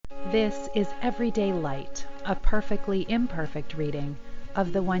This is Everyday Light, a perfectly imperfect reading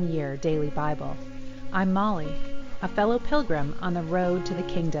of the One Year Daily Bible. I'm Molly, a fellow pilgrim on the road to the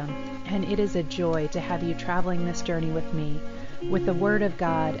kingdom, and it is a joy to have you traveling this journey with me, with the Word of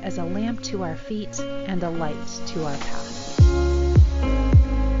God as a lamp to our feet and a light to our path.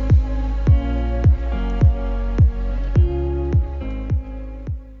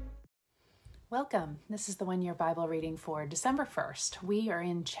 Welcome. This is the One Year Bible reading for December 1st. We are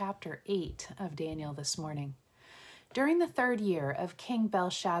in chapter 8 of Daniel this morning. During the 3rd year of King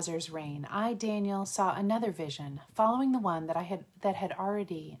Belshazzar's reign, I, Daniel, saw another vision, following the one that had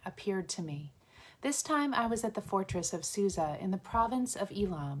already appeared to me. This time I was at the fortress of Susa in the province of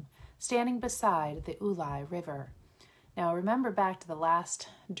Elam, standing beside the Ulai River. Now remember back to the last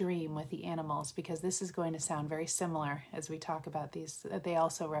dream with the animals, because this is going to sound very similar as we talk about these. They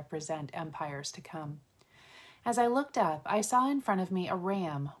also represent empires to come. As I looked up, I saw in front of me a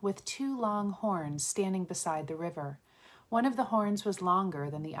ram with 2 long horns standing beside the river. One of the horns was longer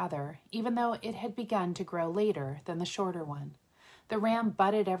than the other, even though it had begun to grow later than the shorter one. The ram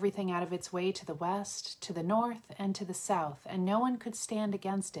butted everything out of its way to the west, to the north, and to the south, and no one could stand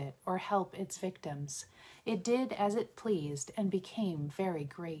against it or help its victims. It did as it pleased and became very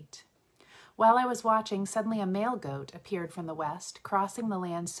great. While I was watching, suddenly a male goat appeared from the west, crossing the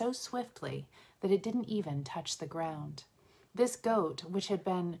land so swiftly that it didn't even touch the ground. This goat, which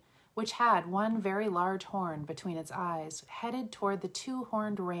had one very large horn between its eyes, headed toward the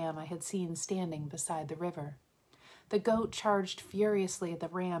 2-horned ram I had seen standing beside the river. The goat charged furiously at the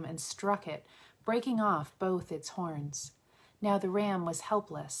ram and struck it, breaking off both its horns. Now the ram was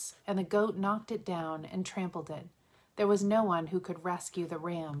helpless, and the goat knocked it down and trampled it. There was no one who could rescue the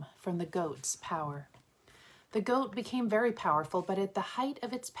ram from the goat's power. The goat became very powerful, but at the height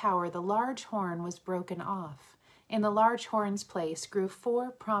of its power, the large horn was broken off. In the large horn's place grew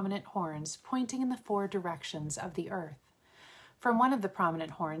 4 prominent horns, pointing in the 4 directions of the earth. From one of the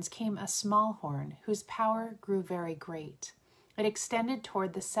prominent horns came a small horn, whose power grew very great. It extended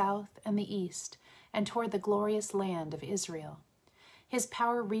toward the south and the east, and toward the glorious land of Israel. His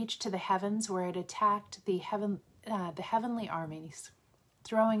power reached to the heavens, where it attacked the heavenly armies,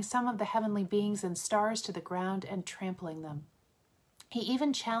 throwing some of the heavenly beings and stars to the ground and trampling them. He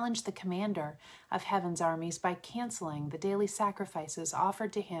even challenged the commander of heaven's armies by canceling the daily sacrifices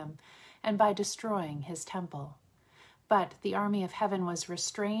offered to him and by destroying his temple. But the army of heaven was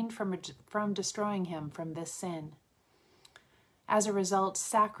restrained from destroying him from this sin. As a result,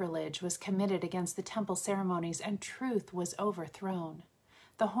 sacrilege was committed against the temple ceremonies, and truth was overthrown.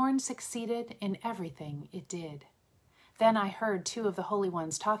 The horn succeeded in everything it did. Then I heard 2 of the holy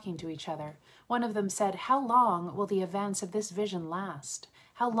ones talking to each other. One of them said, "How long will the events of this vision last?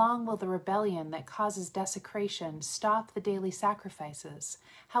 How long will the rebellion that causes desecration stop the daily sacrifices?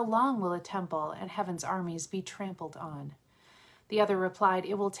 How long will the temple and heaven's armies be trampled on?" The other replied,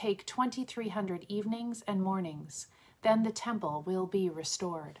 "It will take 2,300 evenings and mornings. Then the temple will be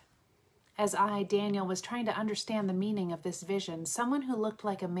restored." As I, Daniel, was trying to understand the meaning of this vision, someone who looked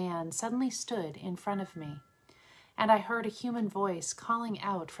like a man suddenly stood in front of me. And I heard a human voice calling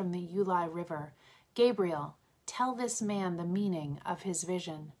out from the Ulai River, "Gabriel, tell this man the meaning of his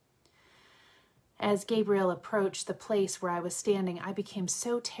vision." As Gabriel approached the place where I was standing, I became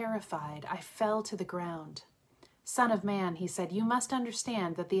so terrified I fell to the ground. "Son of man," he said, "you must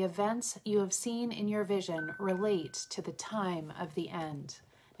understand that the events you have seen in your vision relate to the time of the end."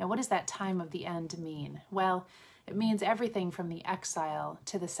 Now, what does that time of the end mean? Well, it means everything from the exile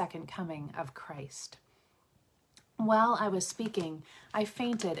to the second coming of Christ. While I was speaking, I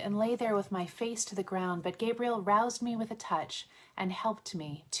fainted and lay there with my face to the ground, but Gabriel roused me with a touch and helped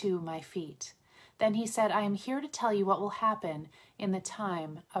me to my feet. Then he said, "I am here to tell you what will happen in the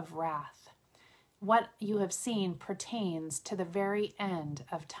time of wrath. What you have seen pertains to the very end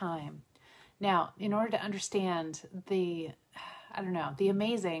of time." Now, in order to understand the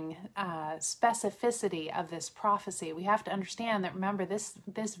amazing specificity of this prophecy, we have to understand that, remember,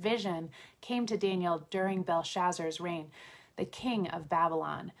 this vision came to Daniel during Belshazzar's reign, the king of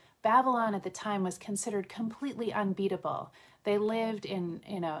Babylon. Babylon at the time was considered completely unbeatable. They lived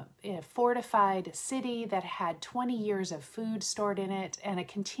in a fortified city that had 20 years of food stored in it and a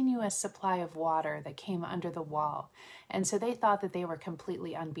continuous supply of water that came under the wall. And so they thought that they were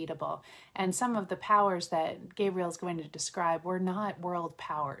completely unbeatable. And some of the powers that Gabriel is going to describe were not world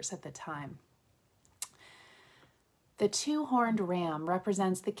powers at the time. The 2-horned ram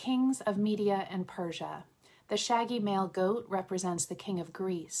represents the kings of Media and Persia. The shaggy male goat represents the king of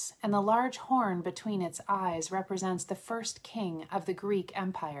Greece, and the large horn between its eyes represents the first king of the Greek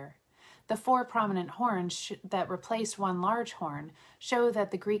Empire. The 4 prominent horns that replaced one large horn show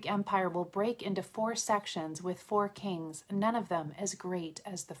that the Greek Empire will break into 4 sections with 4 kings, none of them as great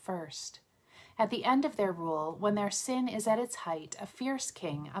as the first. At the end of their rule, when their sin is at its height, a fierce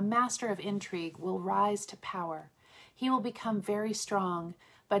king, a master of intrigue, will rise to power. He will become very strong,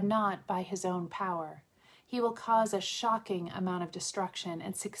 but not by his own power. He will cause a shocking amount of destruction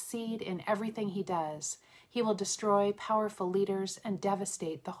and succeed in everything he does. He will destroy powerful leaders and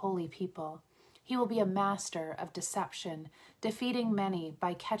devastate the holy people. He will be a master of deception, defeating many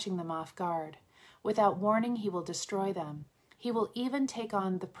by catching them off guard. Without warning, he will destroy them. He will even take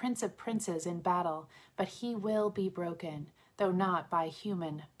on the Prince of Princes in battle, but he will be broken, though not by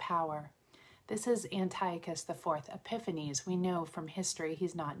human power. This is Antiochus IV Epiphanes. We know from history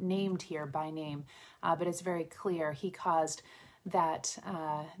he's not named here by name, but it's very clear he caused that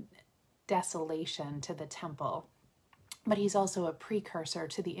desolation to the temple. But he's also a precursor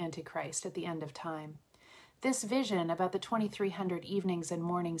to the Antichrist at the end of time. This vision about the 2300 evenings and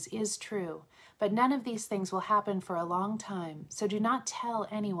mornings is true, but none of these things will happen for a long time, so do not tell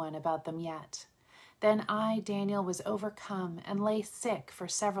anyone about them yet. Then I, Daniel, was overcome and lay sick for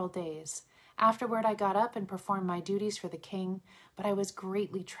several days. Afterward I got up and performed my duties for the king, but I was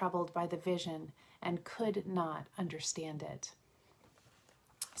greatly troubled by the vision and could not understand it.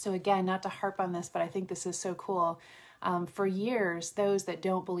 So again, not to harp on this, but I think this is so cool. For years, those that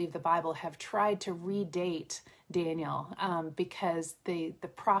don't believe the Bible have tried to redate Daniel because the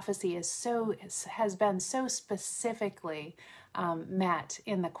prophecy has been so specifically met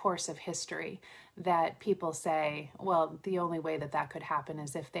in the course of history that people say, well, the only way that that could happen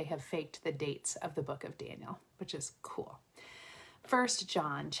is if they have faked the dates of the book of Daniel, which is cool. 1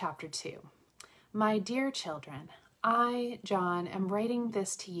 John chapter 2. My dear children, I, John, am writing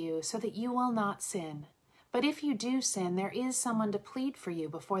this to you so that you will not sin. But if you do sin, there is someone to plead for you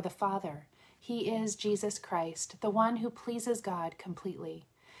before the Father. He is Jesus Christ, the one who pleases God completely.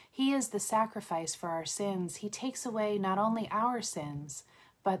 He is the sacrifice for our sins. He takes away not only our sins,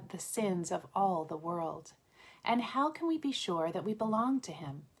 but the sins of all the world. And how can we be sure that we belong to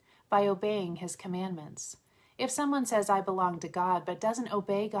him? By obeying his commandments. If someone says, I belong to God, but doesn't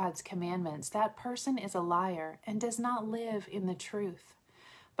obey God's commandments, that person is a liar and does not live in the truth.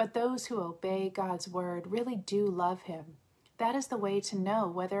 But those who obey God's word really do love him. That is the way to know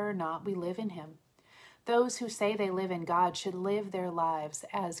whether or not we live in him. Those who say they live in God should live their lives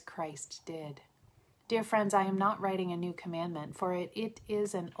as Christ did. Dear friends, I am not writing a new commandment, for it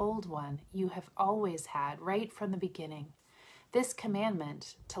is an old one you have always had right from the beginning. This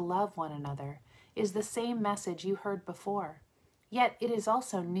commandment, to love one another, is the same message you heard before. Yet it is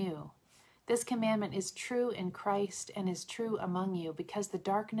also new. This commandment is true in Christ and is true among you because the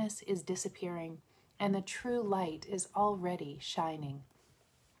darkness is disappearing and the true light is already shining.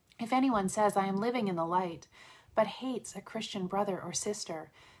 If anyone says, I am living in the light, but hates a Christian brother or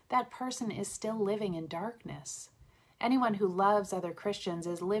sister, that person is still living in darkness. Anyone who loves other Christians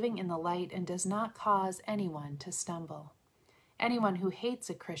is living in the light and does not cause anyone to stumble. Anyone who hates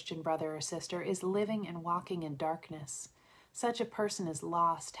a Christian brother or sister is living and walking in darkness. Such a person is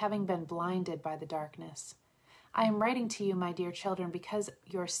lost, having been blinded by the darkness. I am writing to you, my dear children, because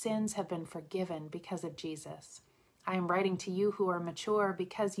your sins have been forgiven because of Jesus. I am writing to you who are mature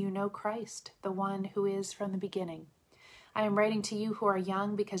because you know Christ, the one who is from the beginning. I am writing to you who are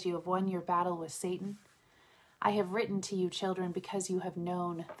young because you have won your battle with Satan. I have written to you, children, because you have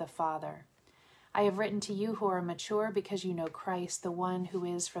known the Father. I have written to you who are mature because you know Christ, the one who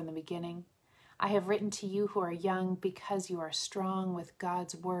is from the beginning. I have written to you who are young because you are strong with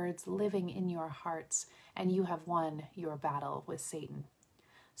God's words living in your hearts, and you have won your battle with Satan.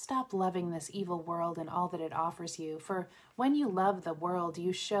 Stop loving this evil world and all that it offers you, for when you love the world,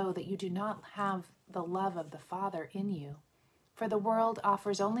 you show that you do not have the love of the Father in you. For the world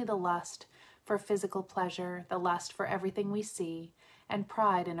offers only the lust for physical pleasure, the lust for everything we see, and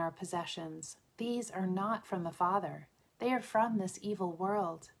pride in our possessions. These are not from the Father. They are from this evil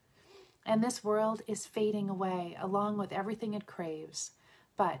world. And this world is fading away along with everything it craves.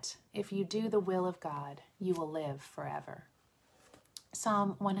 But if you do the will of God, you will live forever.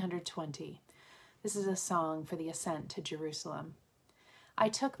 Psalm 120. This is a song for the ascent to Jerusalem. I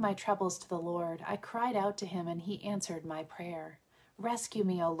took my troubles to the Lord. I cried out to him, and he answered my prayer. Rescue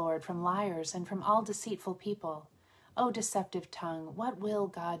me, O Lord, from liars and from all deceitful people. O deceptive tongue, what will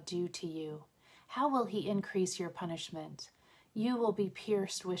God do to you? How will he increase your punishment? You will be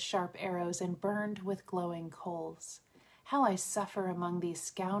pierced with sharp arrows and burned with glowing coals. How I suffer among these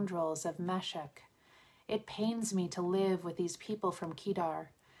scoundrels of Meshech. It pains me to live with these people from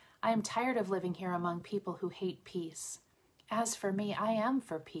Kedar. I am tired of living here among people who hate peace. As for me, I am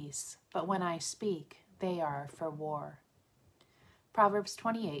for peace, but when I speak, they are for war. Proverbs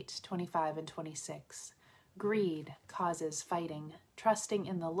 28, 25, and 26. Greed causes fighting. Trusting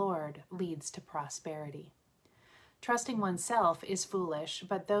in the Lord leads to prosperity. Trusting oneself is foolish,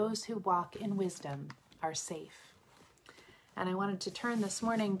 but those who walk in wisdom are safe. And I wanted to turn this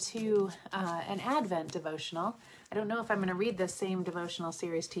morning to an Advent devotional. I don't know if I'm going to read this same devotional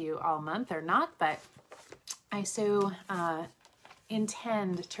series to you all month or not, but I so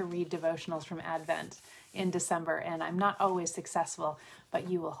intend to read devotionals from Advent in December, and I'm not always successful, but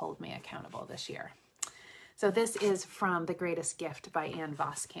you will hold me accountable this year. So this is from The Greatest Gift by Ann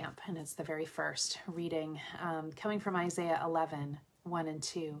Voskamp, and it's the very first reading, coming from Isaiah 11, 1 and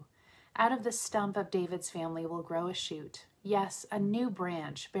 2. Out of the stump of David's family will grow a shoot, yes, a new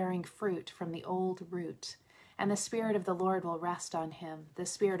branch bearing fruit from the old root. And the Spirit of the Lord will rest on him, the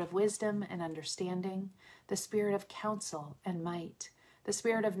Spirit of wisdom and understanding, the Spirit of counsel and might, the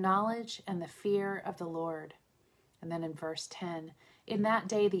Spirit of knowledge and the fear of the Lord. And then in verse 10, in that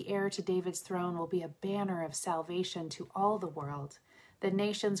day the heir to David's throne will be a banner of salvation to all the world. The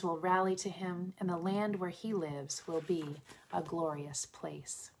nations will rally to him, and the land where he lives will be a glorious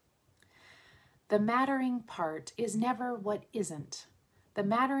place. The mattering part is never what isn't. The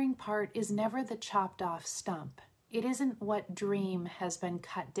mattering part is never the chopped off stump. It isn't what dream has been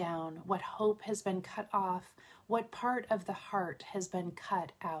cut down, what hope has been cut off, what part of the heart has been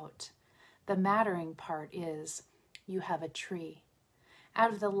cut out. The mattering part is you have a tree.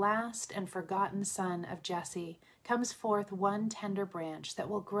 Out of the last and forgotten son of Jesse comes forth one tender branch that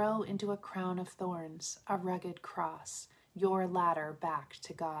will grow into a crown of thorns, a rugged cross, your ladder back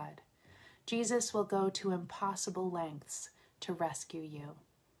to God. Jesus will go to impossible lengths to rescue you.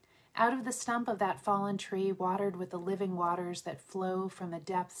 Out of the stump of that fallen tree, watered with the living waters that flow from the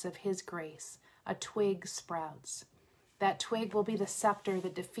depths of his grace, a twig sprouts. That twig will be the scepter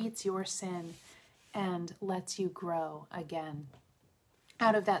that defeats your sin and lets you grow again.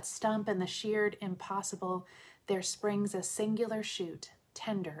 Out of that stump and the sheared impossible, there springs a singular shoot,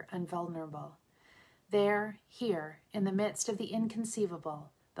 tender and vulnerable. There, here, in the midst of the inconceivable,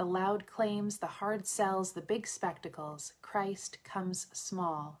 the loud claims, the hard sells, the big spectacles, Christ comes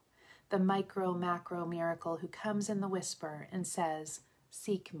small, the micro-macro miracle who comes in the whisper and says,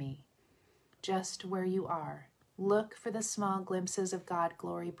 seek me, just where you are. Look for the small glimpses of God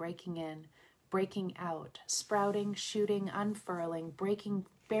glory breaking in, breaking out, sprouting, shooting, unfurling, breaking,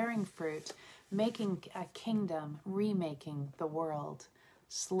 bearing fruit, making a kingdom, remaking the world,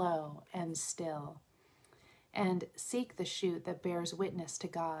 slow and still. And seek the shoot that bears witness to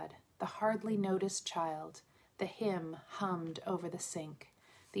God, the hardly noticed child, the hymn hummed over the sink,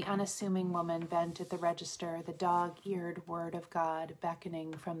 the unassuming woman bent at the register, the dog-eared word of God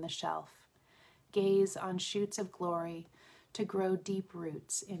beckoning from the shelf. Gaze on shoots of glory to grow deep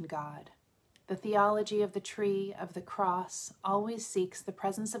roots in God. The theology of the tree, of the cross, always seeks the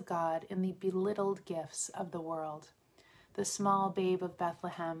presence of God in the belittled gifts of the world. The small babe of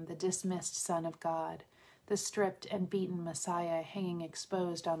Bethlehem, the dismissed Son of God, the stripped and beaten Messiah hanging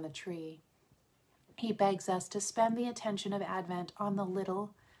exposed on the tree. He begs us to spend the attention of Advent on the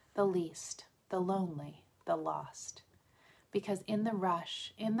little, the least, the lonely, the lost. Because in the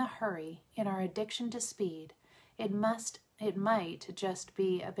rush, in the hurry, in our addiction to speed, it might just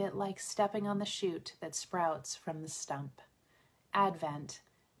be a bit like stepping on the shoot that sprouts from the stump. Advent,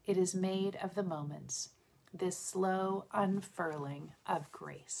 it is made of the moments, this slow unfurling of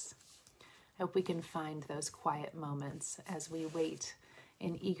grace. I hope we can find those quiet moments as we wait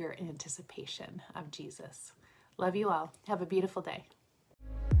in eager anticipation of Jesus. Love you all. Have a beautiful day.